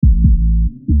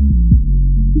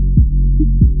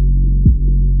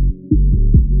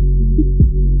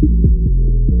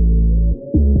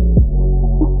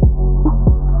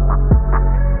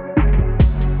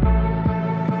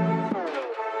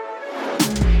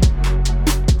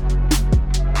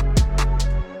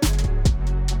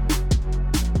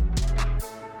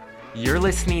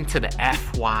listening to the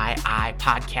FYI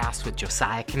podcast with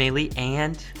Josiah Canale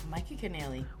and Mikey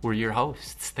Canale. We're your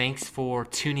hosts. Thanks for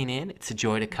tuning in. It's a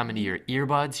joy to come into your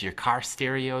earbuds, your car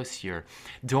stereos, your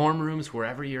dorm rooms,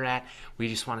 wherever you're at. We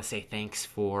just want to say thanks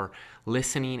for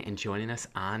listening and joining us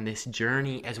on this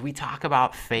journey as we talk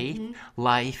about faith,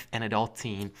 life, and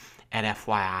adulting at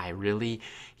FYI. Really,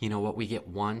 what we get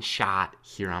one shot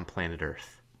here on planet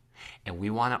Earth. And we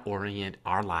want to orient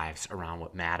our lives around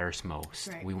what matters most.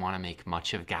 Right. We want to make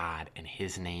much of God and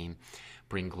His name,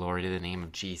 bring glory to the name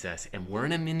of Jesus. And we're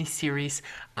in a mini-series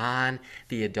on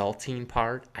the adulting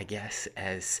part, I guess,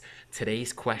 as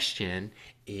today's question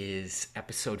is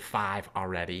episode 5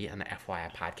 already on the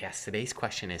FYI podcast. Today's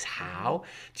question is, how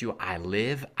do I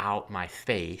live out my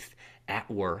faith at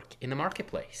work in the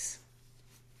marketplace?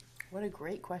 What a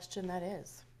great question that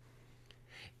is.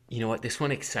 You know what? This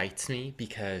one excites me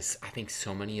because I think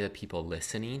so many of the people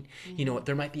listening,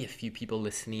 there might be a few people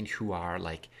listening who are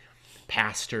like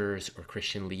pastors or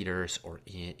Christian leaders or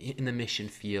in the mission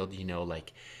field,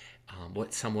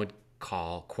 what some would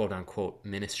call quote unquote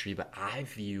ministry. But I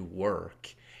view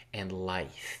work and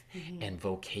life and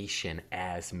vocation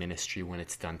as ministry when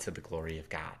it's done to the glory of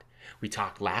God. We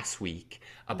talked last week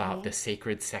about the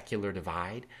sacred secular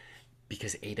divide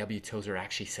because A.W. Tozer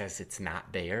actually says it's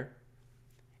not there.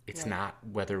 It's not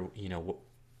whether, what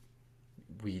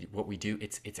we do,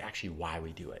 it's actually why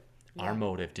we do it. Yeah. Our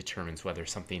motive determines whether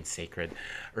something's sacred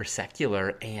or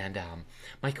secular. And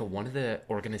Michael, one of the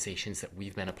organizations that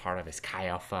we've been a part of is Chi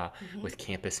Alpha with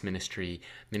campus ministry,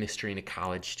 ministering to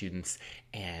college students.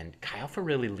 And Chi Alpha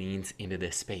really leans into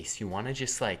this space. You want to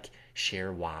just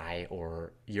share why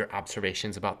or your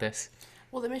observations about this?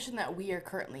 Well, the mission that we are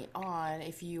currently on,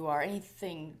 if you are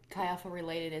anything Chi Alpha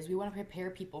related, is we want to prepare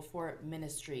people for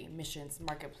ministry, missions,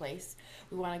 marketplace.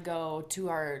 We want to go to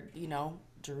our,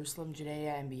 Jerusalem,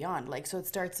 Judea, and beyond. So it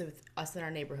starts with us in our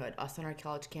neighborhood, us on our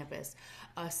college campus,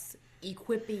 us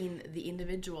equipping the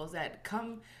individuals that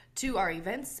come to our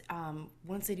events.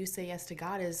 Once they do say yes to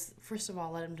God, is first of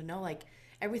all, let them to know,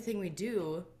 everything we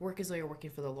do, work as though you're working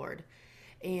for the Lord.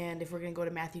 And if we're going to go to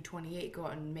Matthew 28, go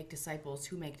out and make disciples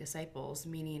who make disciples,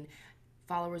 meaning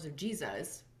followers of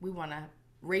Jesus. We want to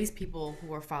raise people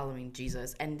who are following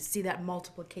Jesus and see that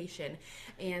multiplication.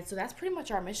 And so that's pretty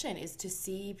much our mission, is to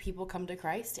see people come to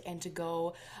Christ and to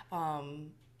go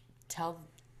tell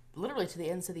literally to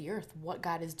the ends of the earth what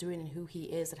God is doing and who He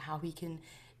is and how He can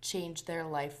change their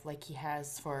life like He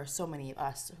has for so many of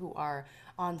us who are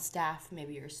on staff.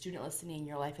 Maybe you're a student listening,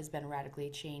 your life has been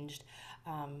radically changed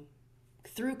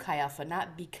through Chi Alpha,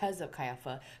 not because of Chi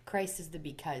Alpha. Christ is the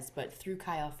because, but through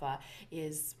Chi Alpha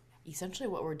is essentially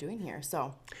what we're doing here.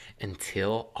 So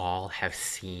until all have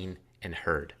seen and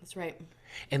heard. That's right.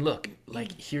 And look,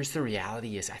 here's the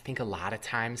reality is I think a lot of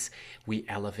times we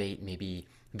elevate maybe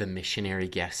the missionary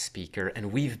guest speaker,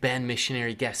 and we've been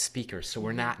missionary guest speakers, so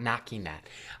we're not knocking that.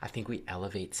 I think we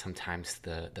elevate sometimes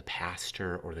the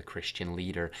pastor or the Christian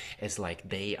leader as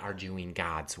they are doing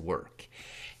God's work.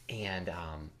 And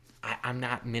I'm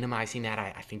not minimizing that.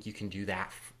 I think you can do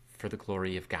that for the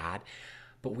glory of God.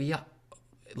 But we,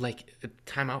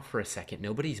 time out for a second.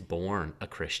 Nobody's born a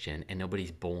Christian and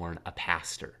nobody's born a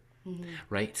pastor,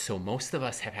 right? So most of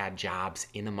us have had jobs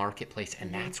in the marketplace,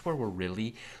 and that's where we're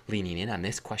really leaning in on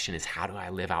this question is, how do I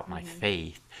live out my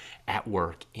faith at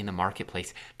work in the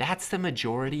marketplace? That's the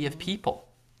majority of people.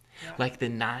 Yeah. The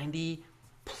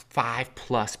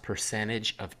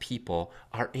 95+% of people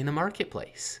are in the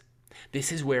marketplace.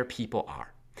 This is where people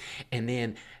are. And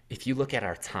then if you look at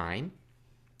our time,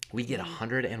 we get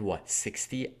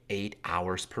 168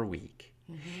 hours per week.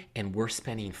 And we're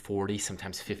spending 40,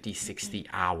 sometimes 50, 60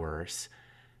 hours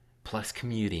plus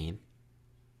commuting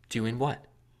doing what?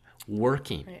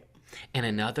 Working. Right. And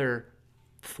another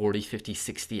 40, 50,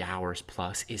 60 hours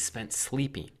plus is spent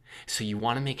sleeping. So you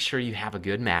want to make sure you have a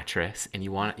good mattress, and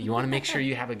you want to make sure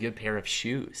you have a good pair of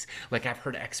shoes. I've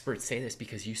heard experts say this,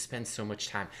 because you spend so much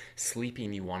time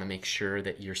sleeping, you want to make sure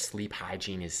that your sleep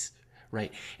hygiene is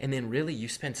right. And then really you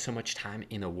spend so much time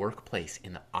in the workplace,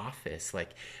 in the office.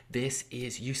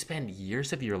 You spend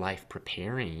years of your life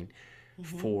preparing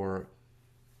for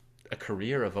a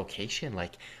career, a vocation.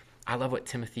 I love what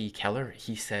Timothy Keller,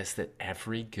 he says that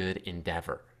every good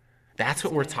endeavor. That's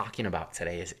what we're talking about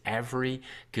today, is every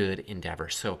good endeavor.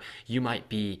 So you might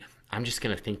be, I'm just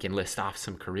going to think and list off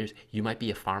some careers. You might be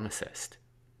a pharmacist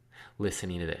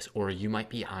listening to this, or you might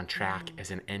be on track as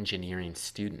an engineering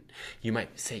student. You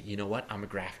might say, you know what, I'm a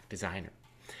graphic designer.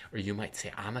 Or you might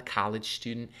say, I'm a college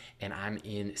student and I'm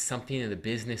in something in the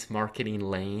business marketing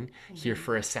lane here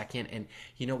for a second. And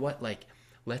you know what,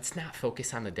 let's not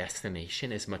focus on the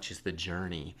destination as much as the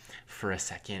journey for a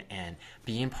second, and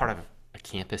being part of a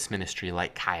campus ministry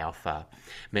like Chi Alpha,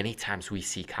 many times we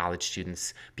see college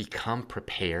students become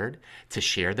prepared to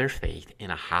share their faith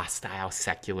in a hostile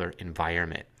secular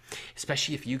environment.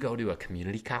 Especially if you go to a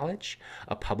community college,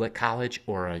 a public college,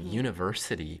 or a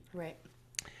university, Right.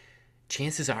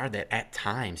 chances are that at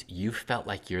times you felt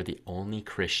like you're the only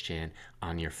Christian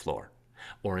on your floor.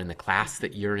 Or in the class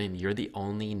that you're in, you're the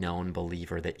only known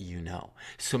believer that you know.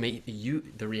 So the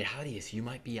reality is you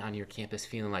might be on your campus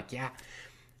feeling like, yeah,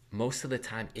 most of the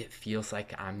time it feels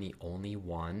like I'm the only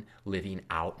one living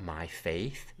out my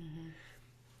faith.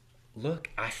 Look,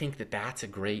 I think that that's a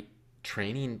great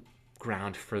training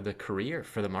ground for the career,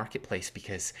 for the marketplace,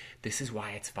 because this is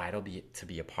why it's vital to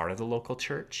be a part of the local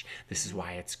church. This is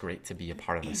why it's great to be a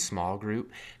part of a small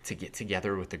group, to get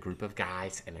together with a group of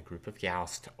guys and a group of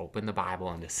gals to open the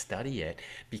Bible and to study it,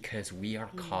 because we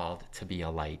are called to be a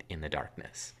light in the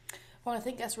darkness. Well, I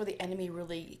think that's where the enemy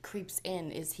really creeps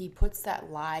in, is he puts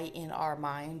that lie in our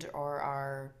mind or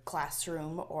our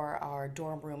classroom or our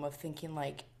dorm room of thinking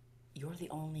like, you're the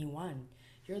only one.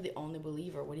 You're the only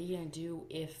believer. What are you going to do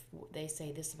if they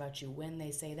say this about you, when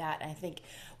they say that? And I think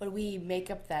when we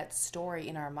make up that story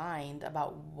in our mind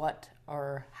about what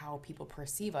or how people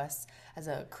perceive us as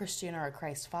a Christian or a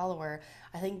Christ follower,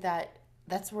 I think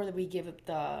that's where we give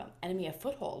the enemy a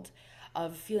foothold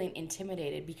of feeling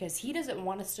intimidated, because he doesn't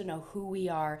want us to know who we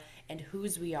are and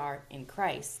whose we are in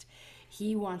Christ.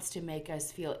 He wants to make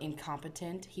us feel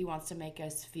incompetent. He wants to make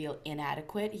us feel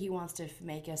inadequate. He wants to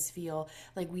make us feel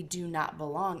like we do not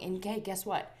belong. And hey, guess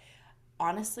what?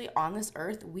 Honestly, on this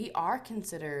earth, we are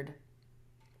considered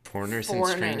Foreigners and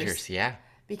strangers, yeah.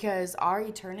 because our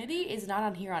eternity is not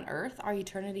on here on earth. Our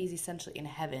eternity is essentially in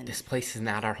heaven. This place is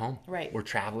not our home. Right. We're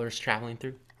travelers traveling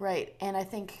through. Right. And I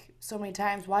think so many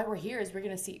times why we're here is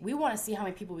we want to see how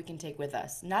many people we can take with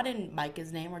us. Not in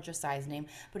Micah's name or Josiah's name,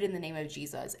 but in the name of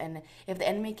Jesus. And if the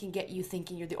enemy can get you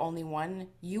thinking you're the only one,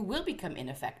 you will become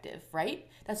ineffective, right?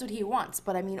 That's what he wants.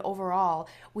 But I mean, overall,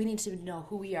 we need to know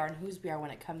who we are and whose we are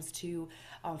when it comes to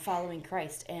following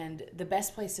Christ. And the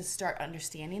best place to start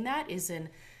understanding that is in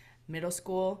middle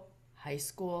school, high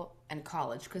school, and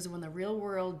college. Because when the real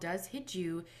world does hit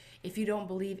you, if you don't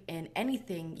believe in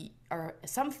anything or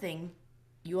something,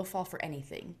 you will fall for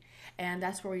anything. And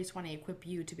that's where we just want to equip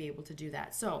you to be able to do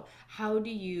that. So how do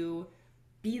you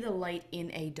be the light in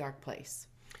a dark place?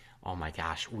 Oh my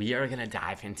gosh, we are going to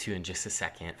dive into in just a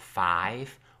second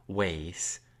 5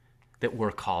 ways that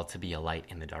we're called to be a light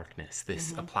in the darkness.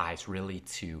 This applies really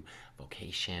to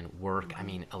vocation, work. I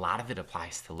mean, a lot of it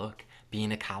applies to, look,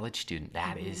 being a college student.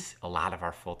 That is a lot of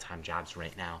our full-time jobs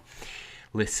right now.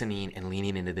 Listening and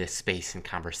leaning into this space and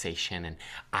conversation. And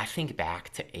I think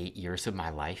back to 8 years of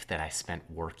my life that I spent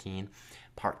working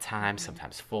part-time,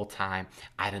 sometimes full-time.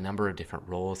 I had a number of different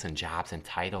roles and jobs and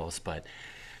titles, but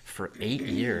for 8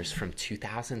 years, from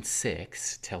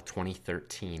 2006 till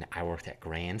 2013, I worked at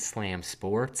Grand Slam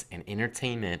Sports and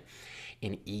Entertainment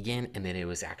in Eagan, and then it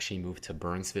was actually moved to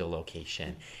Burnsville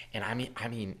location. And I mean,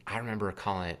 I remember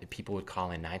people would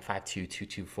call in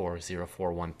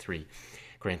 952-224-0413.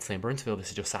 Grand Slam Burnsville, this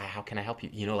is Josiah, how can I help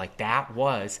you? You know, like that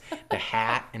was the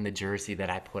hat and the jersey that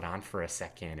I put on for a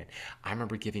second. And I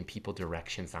remember giving people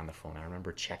directions on the phone. I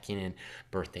remember checking in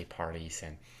birthday parties,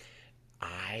 and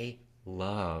I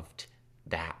loved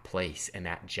that place and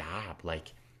that job.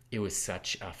 Like, it was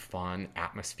such a fun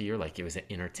atmosphere. Like, it was an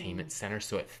entertainment center,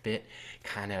 so it fit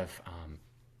kind of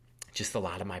just a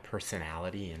lot of my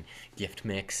personality and gift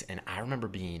mix. And I remember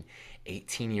being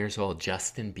 18 years old,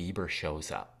 Justin Bieber shows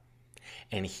up.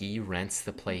 And he rents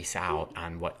the place out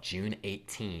on June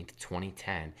 18th,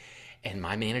 2010. And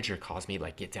my manager calls me,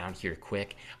 like, get down here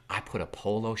quick. I put a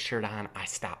polo shirt on. I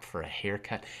stopped for a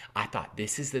haircut. I thought,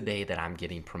 this is the day that I'm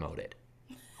getting promoted.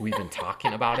 We've been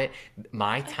talking about it.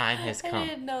 My time has come. I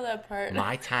didn't know that part.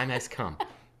 My time has come.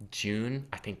 June,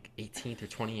 I think 18th or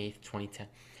 28th, 2010.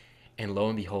 And lo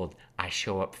and behold, I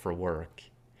show up for work.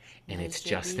 And it's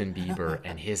Justin Bieber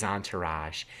and his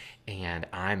entourage. And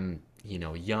I'm,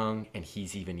 young, and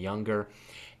he's even younger.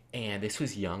 And this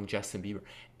was young Justin Bieber.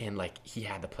 And like, he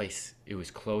had the place, it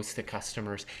was closed to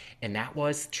customers. And that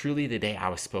was truly the day I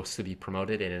was supposed to be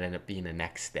promoted, and it ended up being the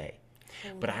next day.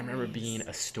 But I remember being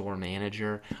a store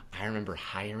manager. I remember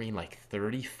hiring like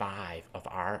 35 of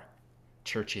our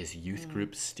church's youth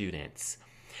group students,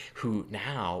 who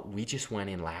now, we just went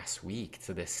in last week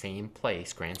to the same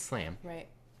place, Grand Slam. Right.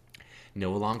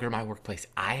 No longer my workplace.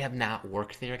 I have not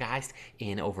worked there, guys,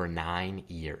 in over 9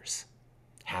 years.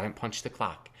 Haven't punched the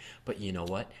clock. But you know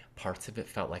what? Parts of it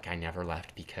felt like I never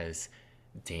left, because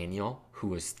Daniel, who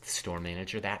was the store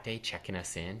manager that day, checking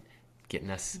us in, getting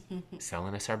us,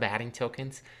 selling us our batting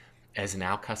tokens as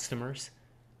now customers,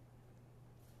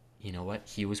 you know what?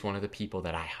 He was one of the people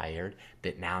that I hired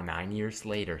that now 9 years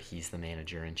later, he's the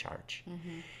manager in charge.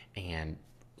 And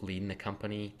leading the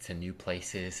company to new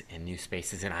places and new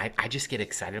spaces. And I just get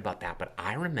excited about that. But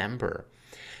I remember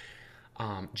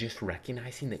just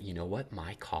recognizing that, you know what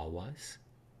my call was?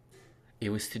 It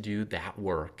was to do that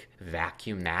work,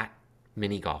 vacuum that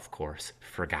mini golf course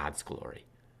for God's glory.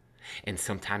 And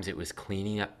sometimes it was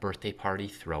cleaning up birthday party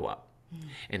throw up.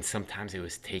 And sometimes it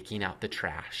was taking out the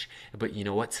trash. But you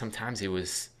know what? Sometimes it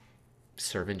was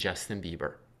serving Justin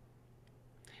Bieber.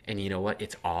 And you know what?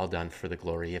 It's all done for the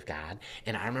glory of God.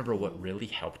 And I remember what really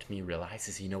helped me realize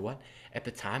is, you know what? At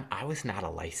the time, I was not a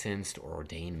licensed or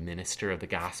ordained minister of the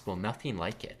gospel, nothing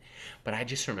like it. But I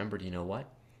just remembered, you know what?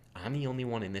 I'm the only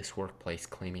one in this workplace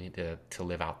claiming to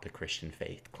live out the Christian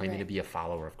faith, claiming to Right. be a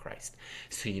follower of Christ.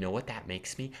 So you know what that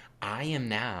makes me? I am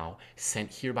now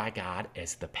sent here by God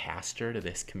as the pastor to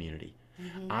this community.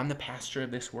 I'm the pastor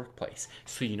of this workplace.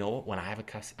 So you know what? When I have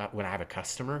a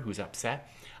customer who's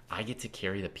upset, I get to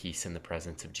carry the peace and the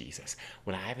presence of Jesus.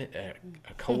 When I have a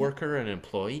coworker, an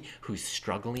employee who's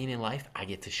struggling in life, I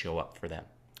get to show up for them.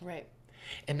 Right.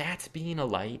 And that's being a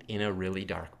light in a really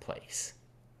dark place.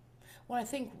 Well, I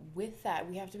think with that,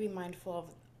 we have to be mindful of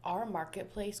our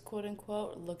marketplace, quote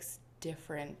unquote, looks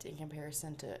different in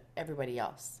comparison to everybody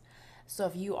else. So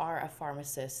if you are a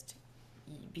pharmacist,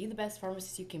 be the best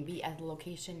pharmacist you can be at the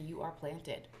location you are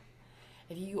planted.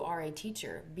 If you are a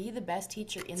teacher, be the best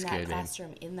teacher in It's that good, man.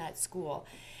 classroom, in that school.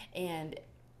 And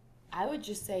I would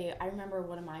just say, I remember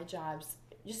one of my jobs,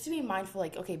 just to be mindful,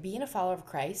 like, okay, being a follower of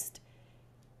Christ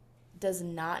does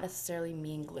not necessarily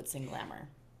mean glitz and glamour.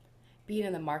 Being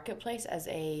in the marketplace as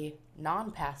a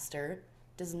non-pastor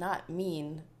does not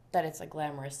mean that it's a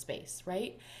glamorous space,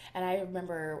 right? And I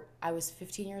remember I was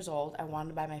 15 years old. I wanted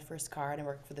to buy my first car and I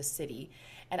worked for the city.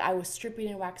 And I was stripping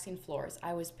and waxing floors.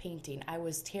 I was painting. I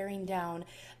was tearing down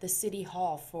the city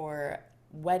hall for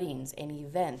weddings and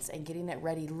events and getting it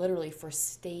ready literally for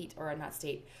state, or not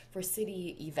state, for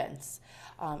city events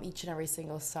each and every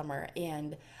single summer.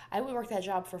 And I would work that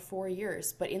job for 4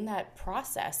 years. But in that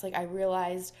process, like, I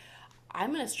realized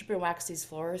I'm going to strip and wax these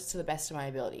floors to the best of my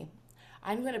ability.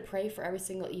 I'm going to pray for every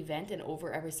single event and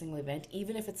over every single event,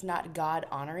 even if it's not God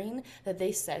honoring, that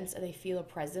they sense and they feel a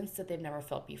presence that they've never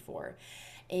felt before.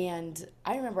 And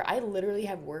I remember I literally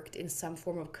have worked in some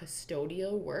form of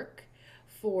custodial work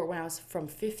for when I was from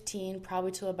 15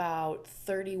 probably till about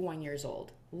 31 years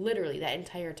old. Literally that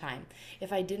entire time.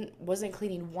 If I wasn't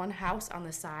cleaning one house on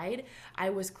the side, I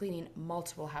was cleaning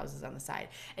multiple houses on the side.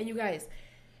 And you guys,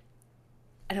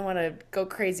 I don't want to go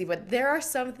crazy, but there are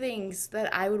some things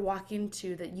that I would walk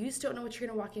into that you just don't know what you're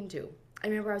going to walk into. I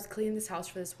remember I was cleaning this house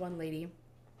for this one lady.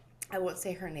 I won't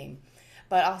say her name,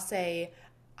 but I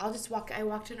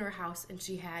walked into her house and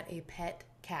she had a pet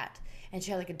cat. And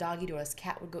she had like a doggy door this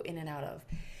cat would go in and out of.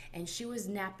 And she was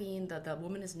napping. The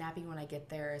woman is napping when I get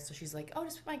there. So she's like, oh,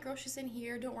 just put my groceries in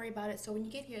here. Don't worry about it. So when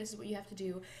you get here, this is what you have to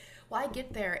do. Well, I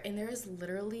get there and there is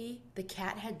literally, the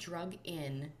cat had drug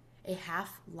in a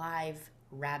half live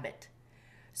rabbit.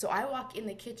 So I walk in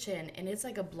the kitchen and it's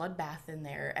like a bloodbath in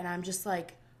there. And I'm just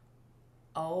like,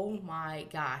 oh my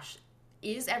gosh,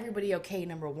 is everybody okay?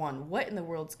 Number one, what in the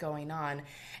world's going on?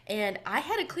 And I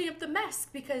had to clean up the mess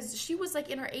because she was like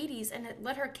in her 80s and had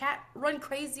let her cat run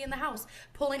crazy in the house,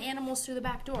 pulling animals through the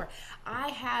back door.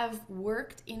 I have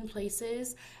worked in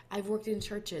places, I've worked in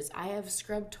churches, I have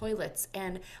scrubbed toilets.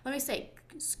 And let me say,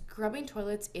 scrubbing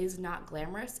toilets is not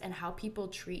glamorous, and how people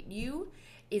treat you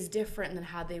is different than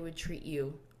how they would treat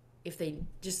you if they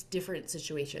just different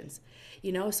situations,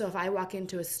 so if I walk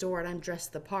into a store and I'm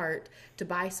dressed the part to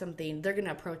buy something, they're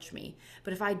gonna approach me.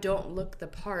 But if I don't look the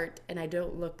part and I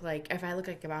don't look like, if I look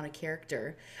like I'm on a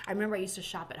character, I remember I used to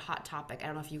shop at Hot Topic. I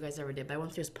don't know if you guys ever did, but I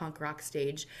went through this punk rock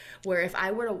stage where if I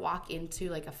were to walk into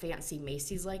like a fancy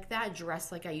Macy's like that,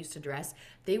 dressed like I used to dress,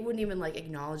 they wouldn't even like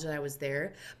acknowledge that I was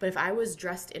there. But if I was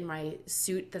dressed in my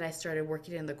suit that I started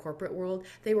working in the corporate world,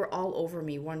 they were all over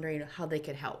me wondering how they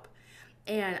could help.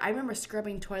 And I remember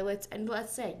scrubbing toilets, and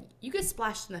let's say you get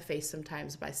splashed in the face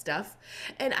sometimes by stuff.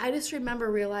 And I just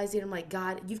remember realizing, I'm like,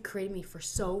 God, you've created me for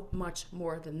so much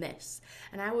more than this.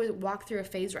 And I would walk through a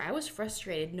phase where I was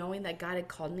frustrated knowing that God had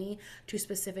called me to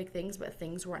specific things, but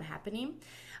things weren't happening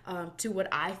to what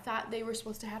I thought they were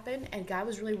supposed to happen. And God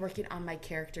was really working on my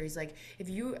character. He's like,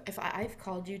 if I've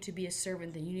called you to be a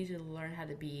servant, then you need to learn how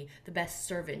to be the best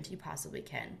servant you possibly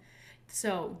can.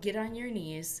 So get on your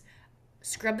knees,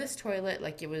 scrub this toilet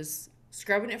like it was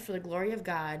scrubbing it for the glory of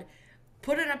God,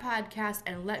 put in a podcast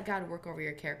and let God work over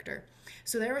your character.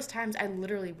 So there was times I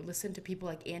literally would listen to people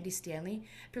like Andy Stanley.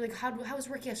 Be like, how was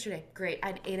work yesterday? Great. I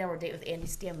had an 8-hour date with Andy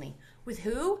Stanley. With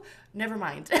who? Never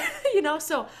mind.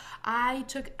 So I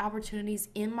took opportunities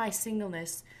in my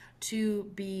singleness to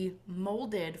be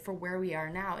molded for where we are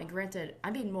now. And granted,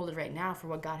 I'm being molded right now for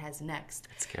what God has next.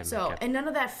 That's good. So, and none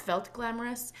of that felt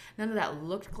glamorous. None of that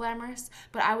looked glamorous.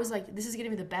 But I was like, this is going to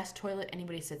be the best toilet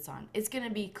anybody sits on. It's going to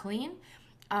be clean.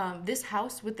 This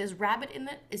house with this rabbit in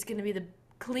it is going to be the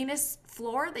cleanest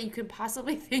floor that you could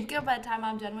possibly think of by the time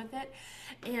I'm done with it.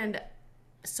 And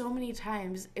so many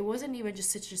times, it wasn't even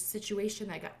just such a situation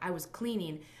that I was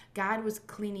cleaning. God was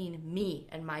cleaning me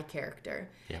and my character.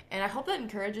 Yeah. And I hope that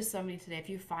encourages somebody today. If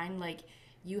you find like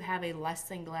you have a less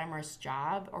than glamorous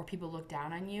job or people look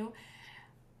down on you,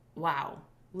 wow.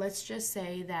 Let's just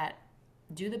say that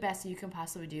do the best that you can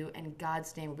possibly do, and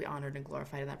God's name will be honored and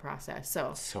glorified in that process.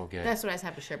 So good. That's what I just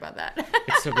have to share about that.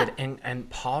 It's so good. And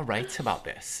Paul writes about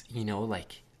this.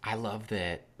 I love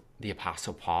that the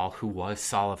Apostle Paul, who was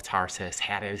Saul of Tarsus,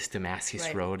 had his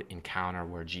Damascus Road encounter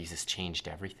where Jesus changed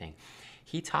everything.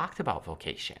 He talked about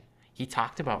vocation. He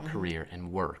talked about career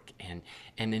and work. And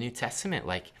in the New Testament,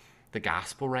 like the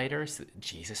gospel writers,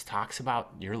 Jesus talks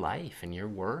about your life and your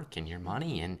work and your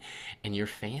money and your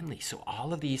family. So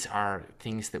all of these are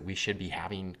things that we should be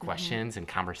having questions and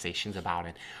conversations about.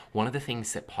 And one of the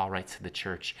things that Paul writes to the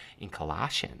church in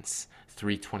Colossians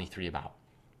 3:23 about,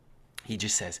 he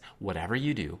just says, whatever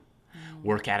you do,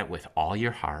 work at it with all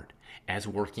your heart, as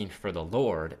working for the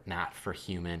Lord, not for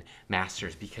human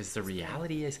masters. Because the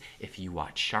reality is, if you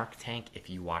watch Shark Tank, if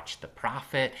you watch The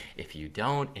Prophet, if you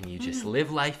don't, and you just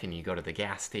live life and you go to the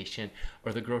gas station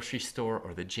or the grocery store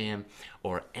or the gym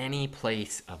or any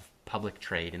place of public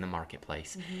trade in the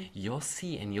marketplace, you'll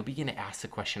see and you'll begin to ask the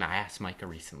question I asked Micah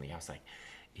recently. I was like,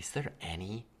 is there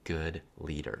any good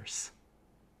leaders?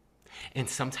 And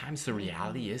sometimes the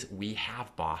reality is we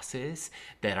have bosses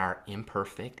that are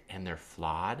imperfect and they're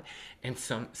flawed, and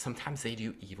sometimes they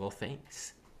do evil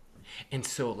things. And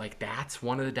so that's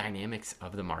one of the dynamics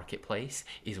of the marketplace,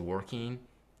 is working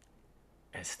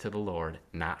as to the Lord,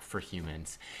 not for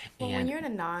humans. Well, when you're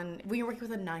working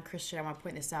with a non-Christian, I want to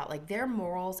point this out. Like, their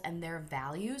morals and their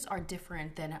values are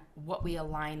different than what we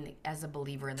align as a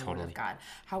believer in the Word of God.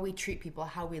 How we treat people,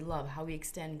 how we love, how we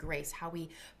extend grace, how we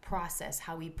process,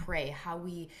 how we pray, how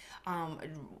we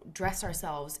dress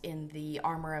ourselves in the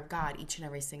armor of God each and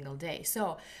every single day.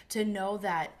 So to know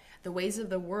that the ways of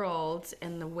the world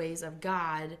and the ways of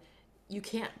God,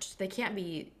 they can't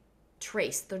be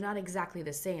traced. They're not exactly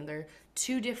the same. They're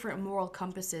two different moral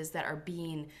compasses that are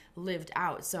being lived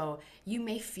out. So you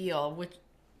may feel,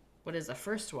 what is the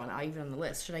first one? Even on the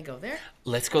list. Should I go there?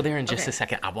 Let's go there in just a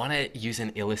second. I want to use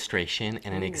an illustration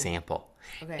and an example.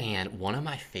 Okay. And one of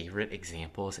my favorite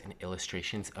examples and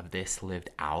illustrations of this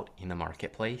lived out in the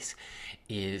marketplace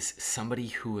is somebody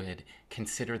who would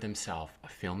consider themselves a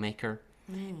filmmaker,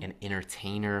 an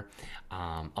entertainer,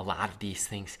 a lot of these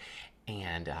things.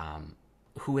 And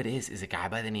who it is a guy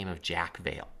by the name of Jack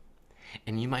Vale.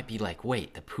 And you might be like,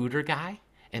 wait, the pooter guy?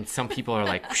 And some people are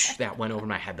like, that went over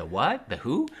my head. The what? The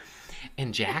who?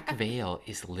 And Jack Vale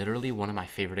is literally one of my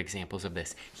favorite examples of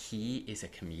this. He is a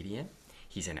comedian.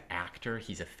 He's an actor.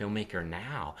 He's a filmmaker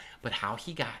now. But how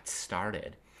he got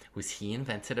started was he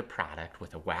invented a product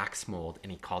with a wax mold,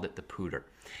 and he called it the Pooter.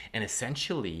 And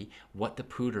essentially what the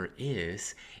Pooter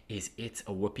is it's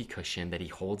a whoopee cushion that he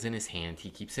holds in his hand. He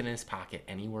keeps it in his pocket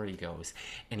anywhere he goes,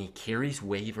 and he carries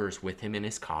waivers with him in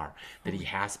his car that he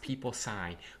has people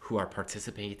sign who are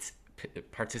participants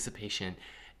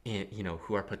in,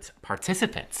 who are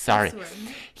participants. Sorry.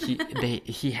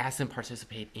 He has them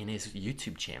participate in his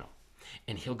YouTube channel.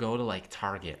 And he'll go to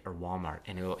Target or Walmart,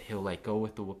 and he'll go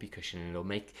with the whoopee cushion, and it'll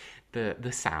make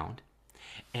the sound,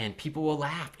 and people will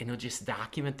laugh, and he'll just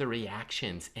document the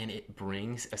reactions, and it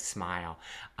brings a smile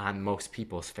on most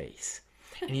people's face.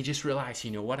 And you just realize,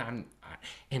 you know what, and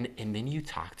then you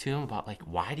talk to him about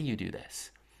why do you do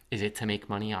this? Is it to make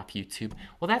money off YouTube?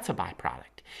 Well, that's a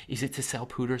byproduct. Is it to sell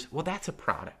pooters? Well, that's a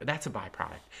product. That's a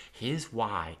byproduct. His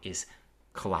why is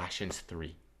Colossians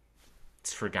 3.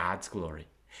 It's for God's glory.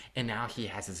 And now he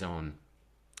has his own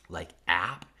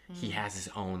app. He has his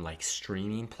own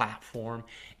streaming platform,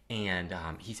 and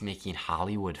he's making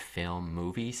Hollywood film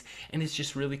movies. And it's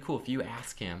just really cool. If you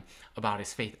ask him about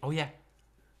his faith, oh yeah,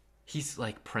 he's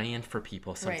praying for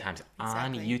people sometimes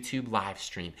on YouTube live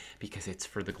stream because it's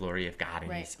for the glory of God,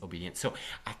 and he's obedient. So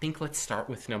I think let's start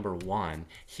with number 1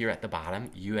 here at the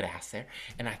bottom. You had asked there,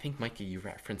 and I think Micah, you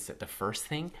referenced it. The first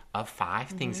thing of 5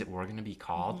 things that we're going to be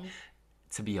called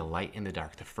to be a light in the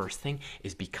dark. The first thing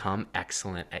is become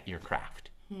excellent at your craft.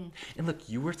 And look,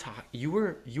 you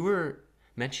were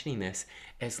mentioning this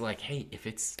as like, hey, if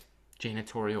it's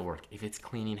janitorial work, if it's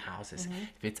cleaning houses,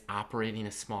 if it's operating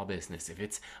a small business, if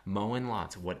it's mowing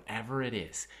lawns, whatever it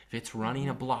is, if it's running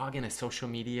a blog and a social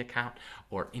media account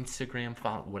or Instagram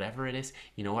follow, whatever it is,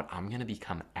 you know what? I'm going to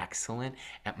become excellent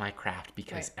at my craft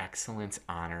because excellence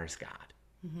honors God.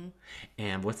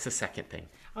 And what's the second thing?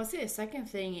 I would say the second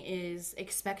thing is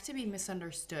expect to be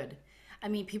misunderstood. I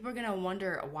mean, people are going to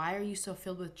wonder, why are you so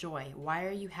filled with joy? Why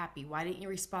are you happy? Why didn't you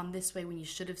respond this way when you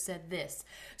should have said this?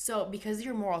 So because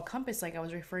your moral compass, like I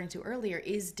was referring to earlier,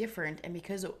 is different, and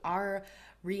because our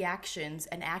reactions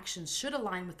and actions should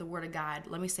align with the Word of God,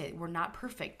 let me say, we're not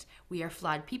perfect. We are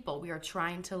flawed people. We are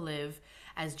trying to live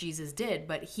as Jesus did,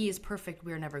 but He is perfect.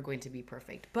 We are never going to be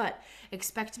perfect. But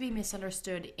expect to be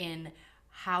misunderstood in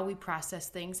how we process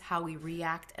things, how we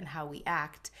react, and how we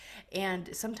act.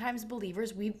 And sometimes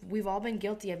believers, we've all been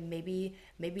guilty of maybe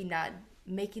not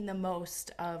making the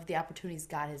most of the opportunities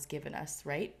God has given us,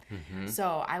 right?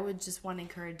 So I would just want to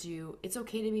encourage you, it's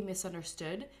okay to be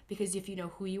misunderstood, because if you know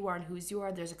who you are and whose you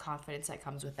are, there's a confidence that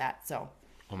comes with that. So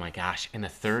Oh my gosh. And the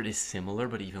third is similar,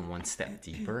 but even one step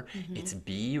deeper. It's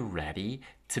be ready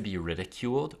to be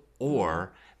ridiculed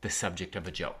or the subject of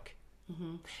a joke.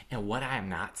 And what I'm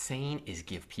not saying is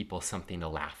give people something to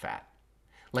laugh at.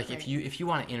 Like if you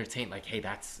want to entertain, like, hey,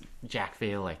 that's Jack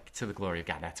Vale, like, to the glory of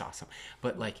God, that's awesome.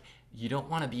 But like, you don't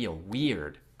want to be a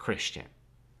weird Christian.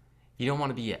 You don't want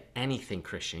to be anything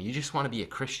Christian. You just want to be a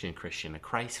Christian, a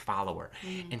Christ follower.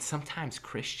 And sometimes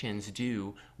Christians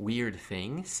do weird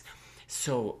things.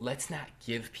 So let's not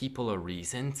give people a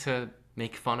reason to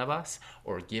make fun of us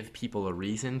or give people a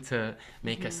reason to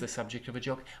make us the subject of a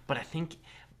joke. But I think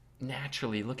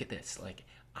naturally, look at this. Like,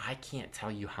 I can't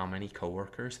tell you how many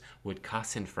coworkers would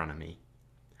cuss in front of me,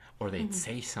 or they'd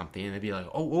say something and they'd be like,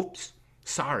 "Oh, oops,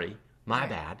 sorry, my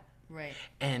bad." right.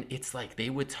 And it's like they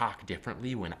would talk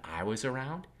differently when I was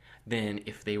around than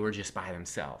if they were just by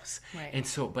themselves. Right. And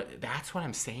so, but that's what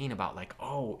I'm saying about, like,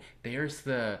 oh, there's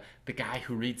the guy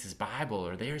who reads his Bible,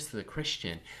 or there's the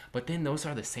Christian. But then those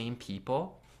are the same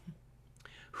people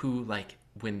who, like,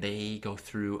 when they go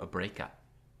through a breakup,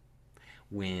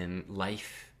 when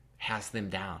life has them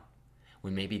down,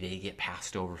 when maybe they get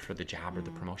passed over for the job or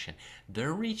the promotion,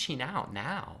 they're reaching out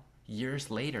now,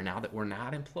 years later, now that we're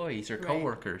not employees or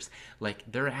coworkers, like,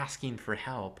 they're asking for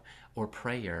help or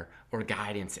prayer or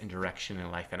guidance and direction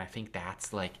in life. And I think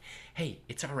that's like, hey,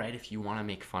 it's all right if you want to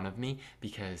make fun of me,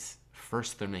 because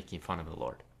first they're making fun of the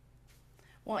Lord.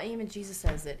 Well, even Jesus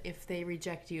says that if they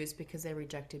reject you, it's because they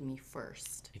rejected me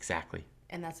first. Exactly.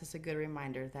 And that's just a good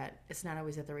reminder that it's not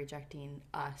always that they're rejecting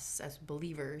us as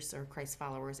believers or Christ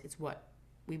followers. It's what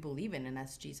we believe in, and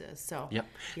that's Jesus. So, Yep.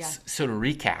 yeah, So to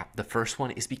recap, the first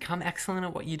one is become excellent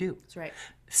at what you do. that's right.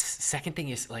 Second thing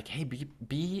is, like, hey,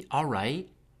 be all right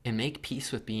and make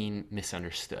peace with being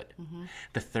misunderstood.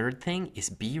 The third thing is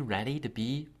be ready to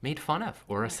be made fun of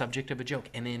or a subject of a joke.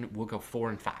 And then we'll go 4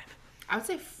 and 5. I would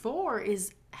say 4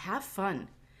 is have fun.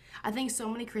 I think so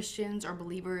many Christians or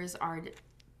believers are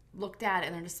looked at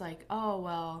and they're just like, oh,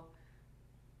 well,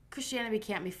 Christianity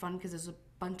can't be fun because there's a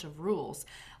bunch of rules.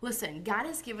 Listen, God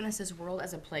has given us this world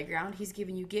as a playground. He's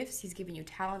given you gifts. He's given you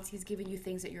talents. He's given you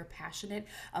things that you're passionate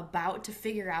about to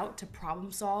figure out, to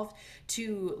problem solve,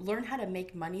 to learn how to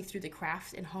make money through the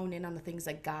craft and hone in on the things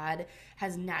that God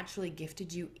has naturally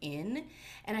gifted you in.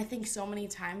 And I think so many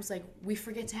times, like, we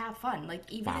forget to have fun.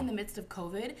 Like, even in the midst of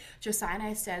COVID, Josiah and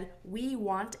I said, we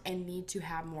want and need to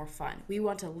have more fun. We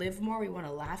want to live more. We want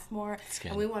to laugh more.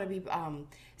 And we want to be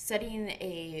setting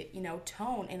a,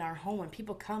 tone in our home when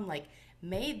people come, like,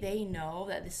 may they know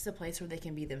that this is a place where they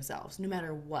can be themselves, no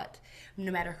matter what,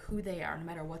 no matter who they are, no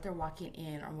matter what they're walking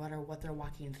in or no matter what they're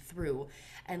walking through.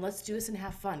 And let's do this and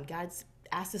have fun. God's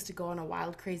asked us to go on a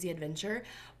wild, crazy adventure.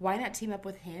 Why not team up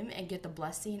with Him and get the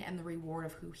blessing and the reward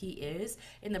of who He is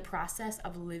in the process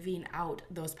of living out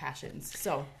those passions?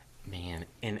 So, Man,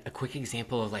 and a quick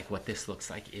example of, like, what this looks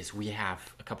like is we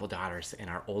have a couple daughters, and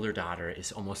our older daughter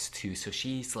is almost 2, so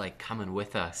she's, like, coming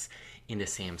with us into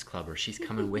Sam's Club, or she's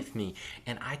coming with me,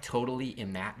 and I totally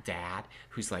am that dad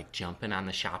who's, like, jumping on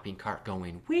the shopping cart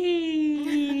going, wee,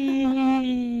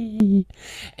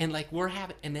 and, like,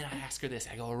 and then I ask her this,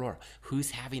 I go, Aurora, who's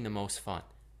having the most fun?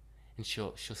 And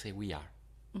she'll say, we are.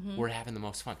 We're having the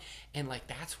most fun. And, like,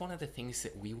 that's one of the things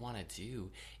that we want to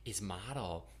do is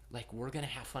model, like, we're going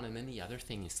to have fun. And then the other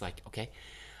thing is, like, okay,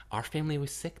 our family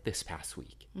was sick this past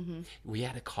week. We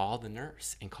had to call the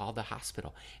nurse and call the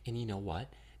hospital. And you know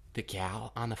what? The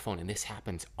gal on the phone, and this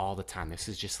happens all the time. This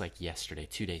is just like yesterday,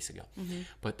 2 days ago.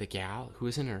 But the gal who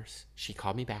is a nurse, she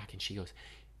called me back and she goes,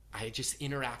 I just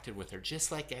interacted with her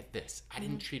just like at this. I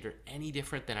didn't treat her any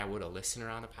different than I would a listener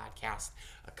on the podcast,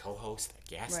 a co-host, a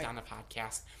guest Right. on the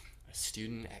podcast, a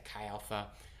student at Chi Alpha,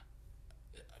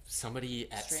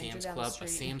 somebody at Stranger Sam's down the Club, a street.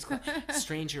 Sam's Club,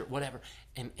 stranger, whatever.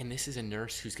 And this is a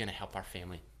nurse who's going to help our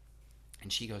family.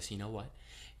 And she goes, you know what?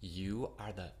 You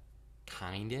are the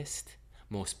kindest,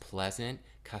 most pleasant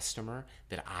customer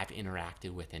that I've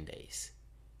interacted with in days.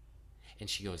 And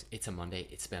she goes, it's a Monday.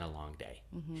 It's been a long day.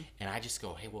 And I just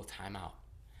go, hey, well, time out.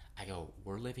 I go,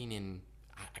 we're living in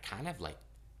a kind of like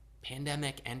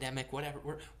pandemic, endemic, whatever.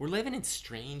 We're living in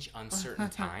strange, uncertain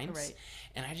times. Right.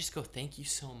 And I just go, thank you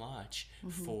so much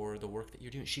for the work that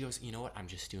you're doing. She goes, you know what? I'm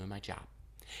just doing my job.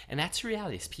 And that's the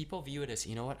reality. Is people view it as,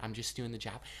 you know what? I'm just doing the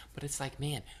job. But it's like,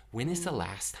 man, when is the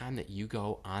last time that you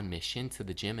go on mission to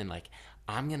the gym and like,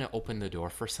 I'm going to open the door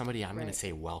for somebody. I'm going to Right.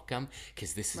 say welcome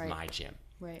because this is Right. my gym.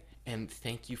 Right. And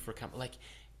thank you for coming. Like,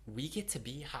 we get to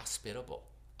be hospitable,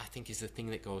 I think, is the thing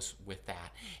that goes with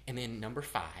that. And then number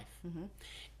 5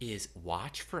 is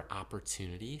watch for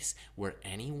opportunities where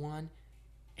anytime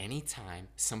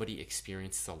somebody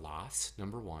experiences a loss,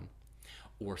 number 1,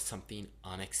 or something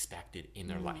unexpected in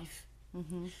their life.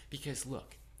 Because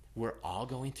look, we're all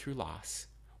going through loss.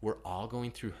 We're all going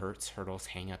through hurts, hurdles,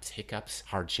 hangups, hiccups,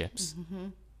 hardships.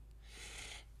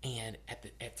 And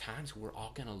at times, we're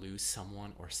all going to lose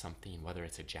someone or something, whether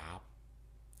it's a job,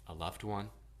 a loved one,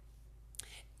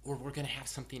 or we're going to have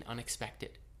something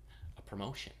unexpected, a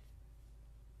promotion,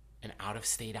 an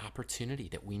out-of-state opportunity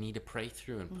that we need to pray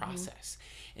through and process.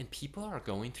 And people are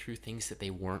going through things that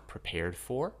they weren't prepared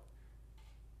for.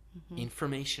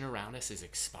 Information around us is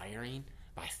expiring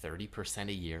by 30%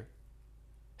 a year,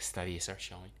 studies are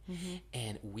showing.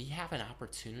 And we have an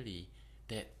opportunity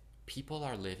that people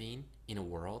are living in a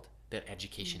world that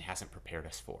education hasn't prepared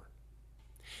us for.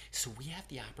 So we have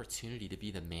the opportunity to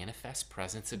be the manifest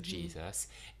presence of Jesus,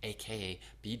 aka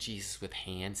be Jesus with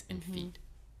hands and feet.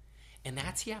 And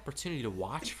that's the opportunity to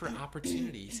watch for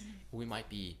opportunities. We might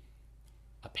be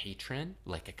a patron,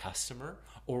 like a customer,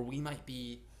 or we might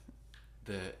be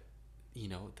the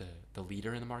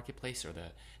leader in the marketplace, or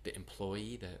the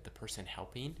employee, the person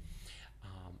helping,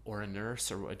 or a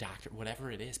nurse or a doctor,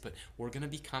 whatever it is. But we're going to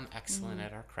become excellent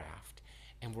at our craft,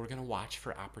 and we're going to watch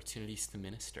for opportunities to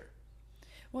minister.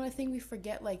 Well, I think we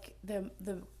forget, like, the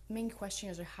main question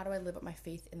is, how do I live out my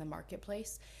faith in the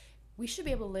marketplace? We should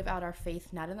be able to live out our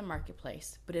faith not in the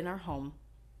marketplace, but in our home,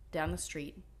 down the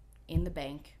street, in the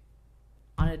bank,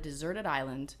 on a deserted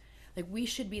island. Like, we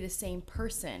should be the same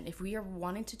person. If we are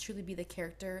wanting to truly be the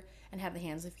character and have the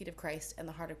hands and feet of Christ and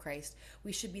the heart of Christ,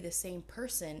 we should be the same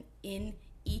person in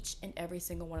each and every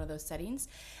single one of those settings.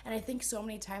 And I think so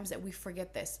many times that we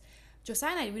forget this.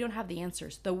 Josiah and I, we don't have the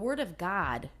answers. The Word of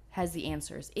God has the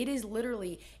answers. It is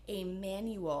literally a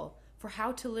manual for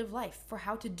how to live life, for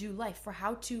how to do life, for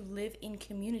how to live in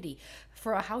community,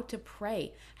 for how to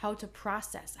pray, how to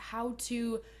process,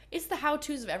 it's the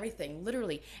how-tos of everything,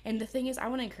 literally. And the thing is, I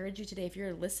want to encourage you today, if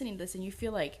you're listening to this and you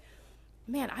feel like,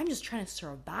 man, I'm just trying to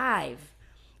survive.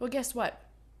 Well, guess what?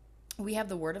 We have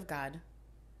the Word of God.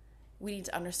 We need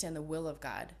to understand the will of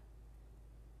God.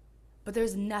 But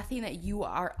there's nothing that you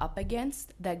are up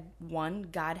against that, 1,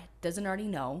 God doesn't already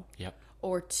know. Yep.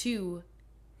 Or 2,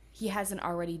 he hasn't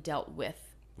already dealt with.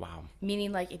 Wow.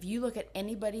 Meaning, like, if you look at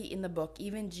anybody in the book,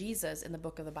 even Jesus in the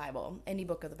book of the Bible, any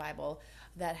book of the Bible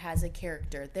that has a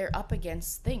character, they're up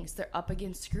against things. They're up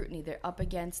against scrutiny. They're up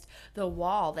against the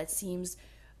wall that seems,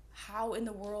 how in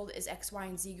the world is X, Y,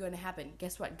 and Z going to happen?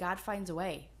 Guess what? God finds a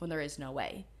way when there is no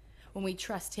way. When we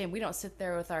trust him, we don't sit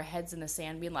there with our heads in the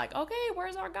sand being like, okay,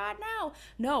 where's our God now?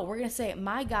 No, we're going to say,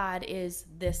 my God is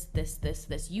this, this, this,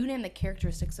 this. You name the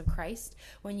characteristics of Christ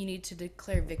when you need to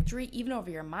declare victory, even over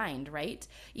your mind, right?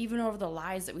 Even over the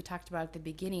lies that we talked about at the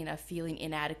beginning of feeling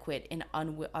inadequate and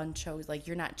unchosen, like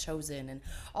you're not chosen, and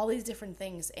all these different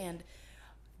things. And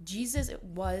Jesus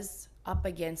was up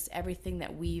against everything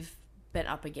that we've been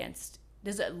up against.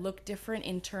 Does it look different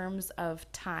in terms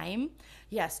of time?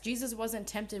 Yes, Jesus wasn't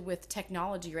tempted with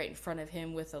technology right in front of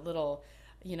him with a little,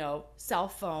 cell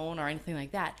phone or anything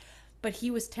like that. But he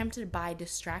was tempted by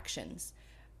distractions.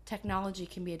 Technology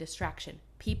can be a distraction.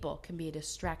 People can be a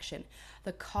distraction.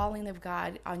 The calling of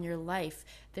God on your life,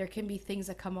 there can be things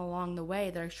that come along the way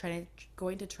that are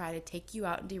going to try to take you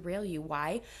out and derail you.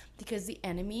 Why? Because the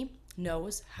enemy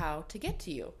knows how to get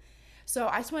to you. So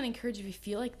I just want to encourage you, if you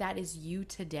feel like that is you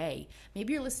today,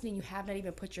 maybe you're listening, you have not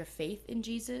even put your faith in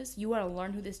Jesus, you want to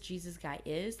learn who this Jesus guy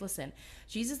is. Listen,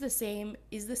 Jesus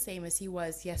is the same as he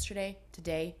was yesterday,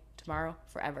 today, tomorrow,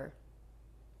 forever.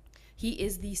 He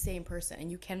is the same person,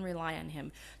 and you can rely on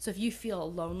him. So if you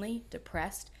feel lonely,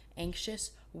 depressed,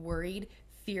 anxious, worried,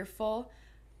 fearful,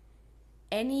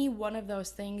 any one of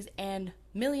those things and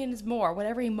millions more,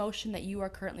 whatever emotion that you are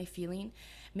currently feeling.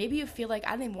 Maybe you feel like,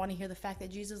 I don't even want to hear the fact that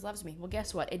Jesus loves me. Well,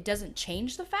 guess what? It doesn't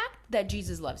change the fact that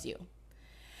Jesus loves you.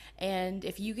 And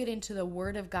if you get into the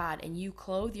Word of God and you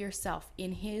clothe yourself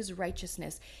in His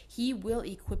righteousness, He will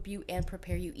equip you and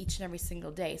prepare you each and every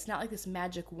single day. It's not like this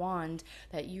magic wand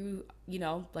that you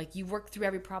work through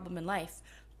every problem in life.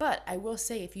 But I will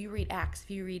say, if you read Acts, if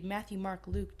you read Matthew, Mark,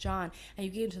 Luke, John, and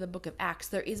you get into the book of Acts,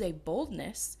 there is a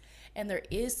boldness and there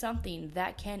is something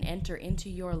that can enter into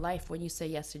your life when you say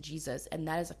yes to Jesus. And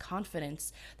that is a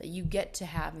confidence that you get to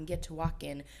have and get to walk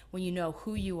in when you know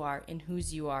who you are and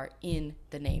whose you are in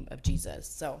the name of Jesus.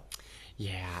 So,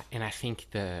 yeah. And I think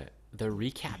the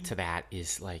recap to that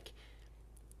is like,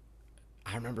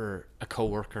 I remember a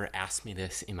coworker asked me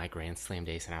this in my Grand Slam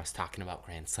days, and I was talking about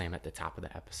Grand Slam at the top of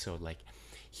the episode. Like,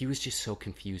 he was just so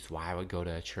confused why I would go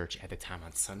to church at the time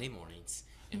on Sunday mornings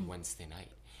and Wednesday night.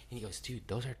 And he goes, dude,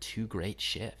 those are 2 great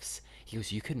shifts. He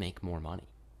goes, you could make more money.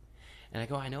 And I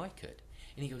go, I know I could.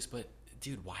 And he goes, but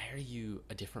dude, why are you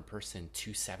a different person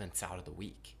 2/7 out of the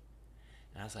week?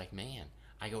 And I was like, man,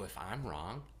 I go, if I'm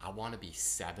wrong, I want to be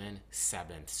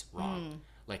 7/7 wrong.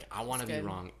 Like, I want to be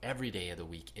wrong every day of the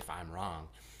week if I'm wrong,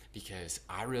 because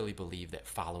I really believe that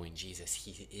following Jesus,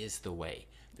 He is the way,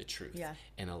 the truth,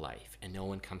 and the life. And no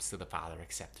one comes to the Father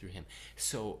except through Him.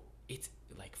 So it's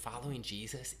like following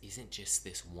Jesus isn't just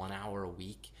this 1 hour a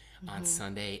week on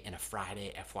Sunday and a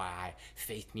Friday, FYI,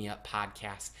 Faith Me Up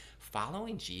podcast.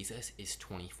 Following Jesus is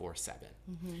 24/7,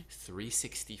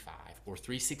 365 or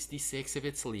 366 if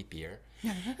it's leap year.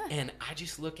 And I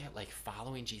just look at like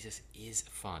following Jesus is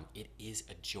fun. It is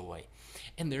a joy.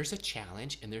 And there's a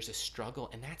challenge and there's a struggle,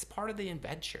 and that's part of the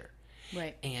adventure.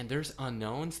 right. And there's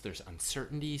unknowns, there's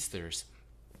uncertainties,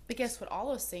 But guess what? All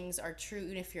those things are true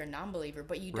even if you're a non-believer,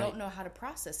 but you don't know how to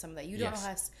process some of that. You don't know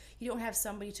how, you don't have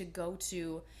somebody to go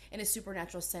to in a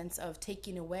supernatural sense of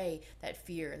taking away that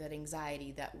fear, that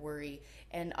anxiety, that worry,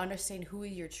 and understand who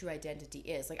your true identity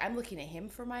is. Like, I'm looking at Him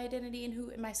for my identity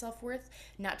and my self-worth,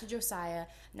 not to Josiah,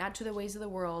 not to the ways of the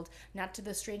world, not to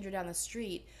the stranger down the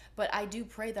street. But I do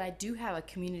pray that I do have a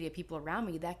community of people around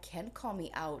me that can call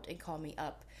me out and call me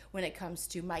up when it comes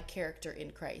to my character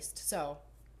in Christ. So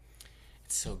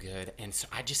so good. And so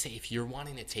I just say, if you're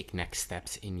wanting to take next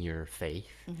steps in your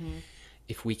faith,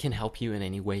 if we can help you in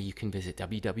any way, you can visit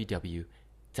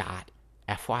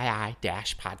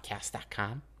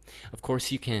www.fyi-podcast.com. Of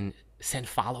course, you can send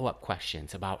follow-up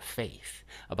questions about faith,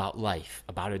 about life,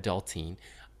 about adulting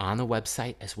on the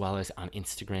website, as well as on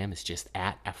Instagram. It's just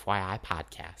at FYI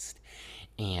Podcast.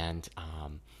 And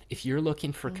if you're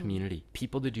looking for community,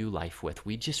 people to do life with,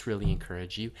 we just really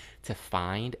encourage you to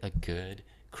find a good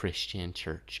Christian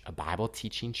church, a Bible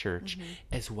teaching church,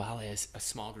 as well as a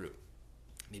small group,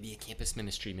 maybe a campus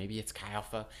ministry, maybe it's Chi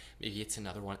Alpha, maybe it's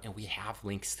another one, and we have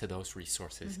links to those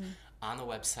resources on the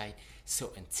website.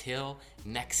 So until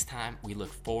next time, we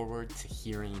look forward to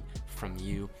hearing from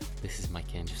you. This is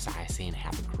Micah and Josiah saying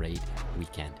have a great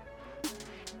weekend.